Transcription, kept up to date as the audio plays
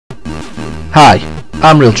Hi,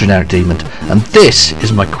 I'm Real Generic Demon, and this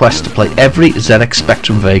is my quest to play every ZX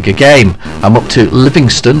Spectrum Vega game. I'm up to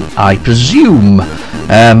Livingstone, I presume.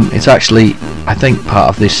 It's actually, I think, part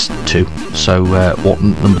of this too. So,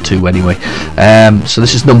 number 2 anyway. So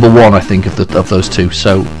this is number 1, I think, of those two.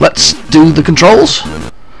 So let's do the controls.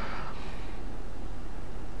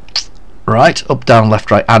 Right, up, down,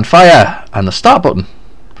 left, right, and fire, and the start button.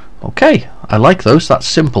 Okay, I like those. That's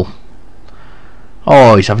simple.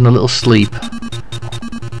 Oh, he's having a little sleep.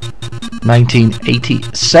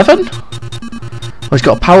 1987. Oh, he's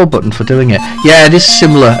got a power button for doing it. Yeah, it is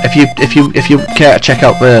similar. If you care to check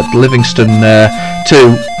out the Livingstone 2,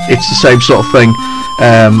 it's the same sort of thing.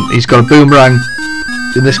 He's got a boomerang.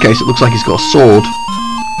 In this case, it looks like he's got a sword,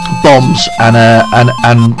 bombs, and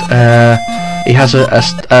he has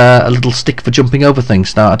a little stick for jumping over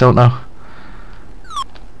things. Now I don't know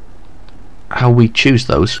how we choose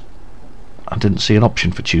those. I didn't see an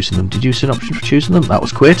option for choosing them. Did you see an option for choosing them? That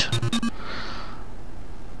was quit.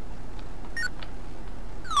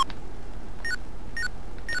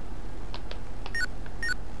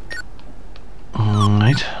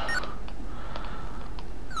 Alright.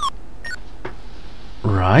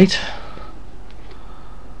 Right.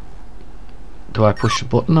 Do I push the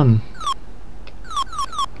button and...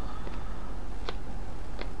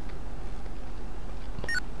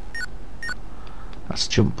 That's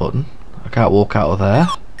the jump button. I can't walk out of there.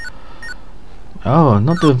 Oh, I'm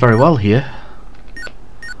not doing very well here.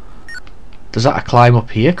 Does that climb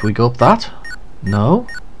up here? Can we go up that? No.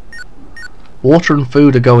 Water and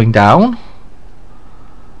food are going down.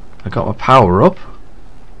 I got my power up.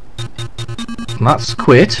 And that's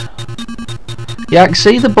quit. Yeah, I can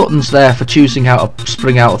see the buttons there for choosing how to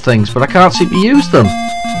spring out of things, but I can't seem to use them.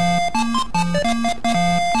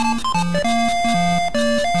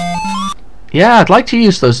 Yeah, I'd like to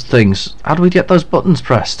use those things. How do we get those buttons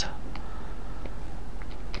pressed?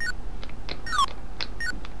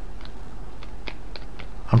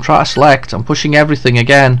 I'm trying to select. I'm pushing everything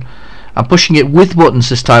again. I'm pushing it with buttons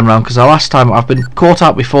this time around, because the last time I've been caught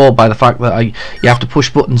out before by the fact that you have to push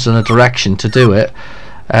buttons in a direction to do it.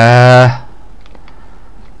 I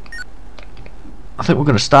think we're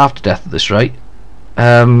going to starve to death at this rate.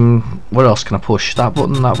 What else can I push? That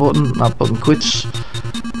button, that button, that button quits.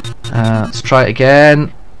 Let's try it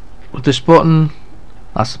again with this button.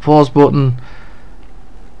 That's the pause button,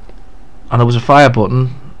 and there was a fire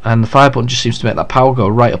button, and the fire button just seems to make that power go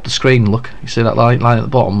right up the screen. Look, you see that line at the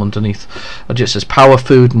bottom underneath? It just says power,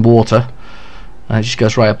 food and water, and it just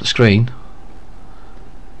goes right up the screen.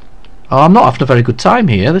 Oh, I'm not having a very good time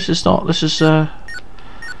here. This is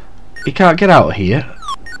you can't get out of here.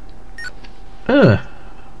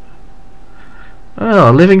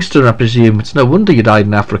 Oh, Livingstone, I presume. It's no wonder you died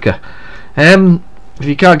in Africa. If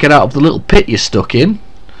you can't get out of the little pit you're stuck in,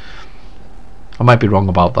 I might be wrong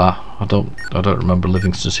about that. I don't remember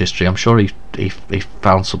Livingstone's history. I'm sure he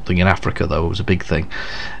found something in Africa though. It was a big thing.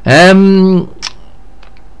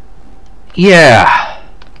 Yeah.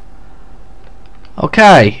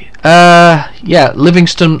 Okay. Yeah,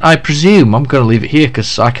 Livingstone, I presume. I'm going to leave it here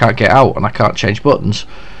because I can't get out and I can't change buttons.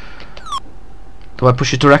 Do I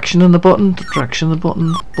push a direction and the button? Direction and the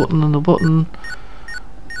button, button and the button,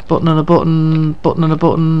 button and a button, button and a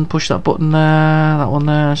button, push that button there, that one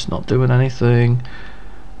there, it's not doing anything.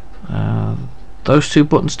 Those two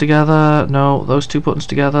buttons together, no. Those two buttons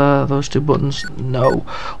together, those two buttons, no.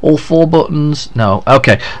 All 4 buttons, no.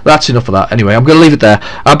 Okay, that's enough of that. Anyway, I'm going to leave it there.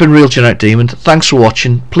 I've been Real Generic Demon. Thanks for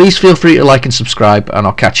watching. Please feel free to like and subscribe, and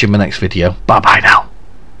I'll catch you in my next video. Bye bye now.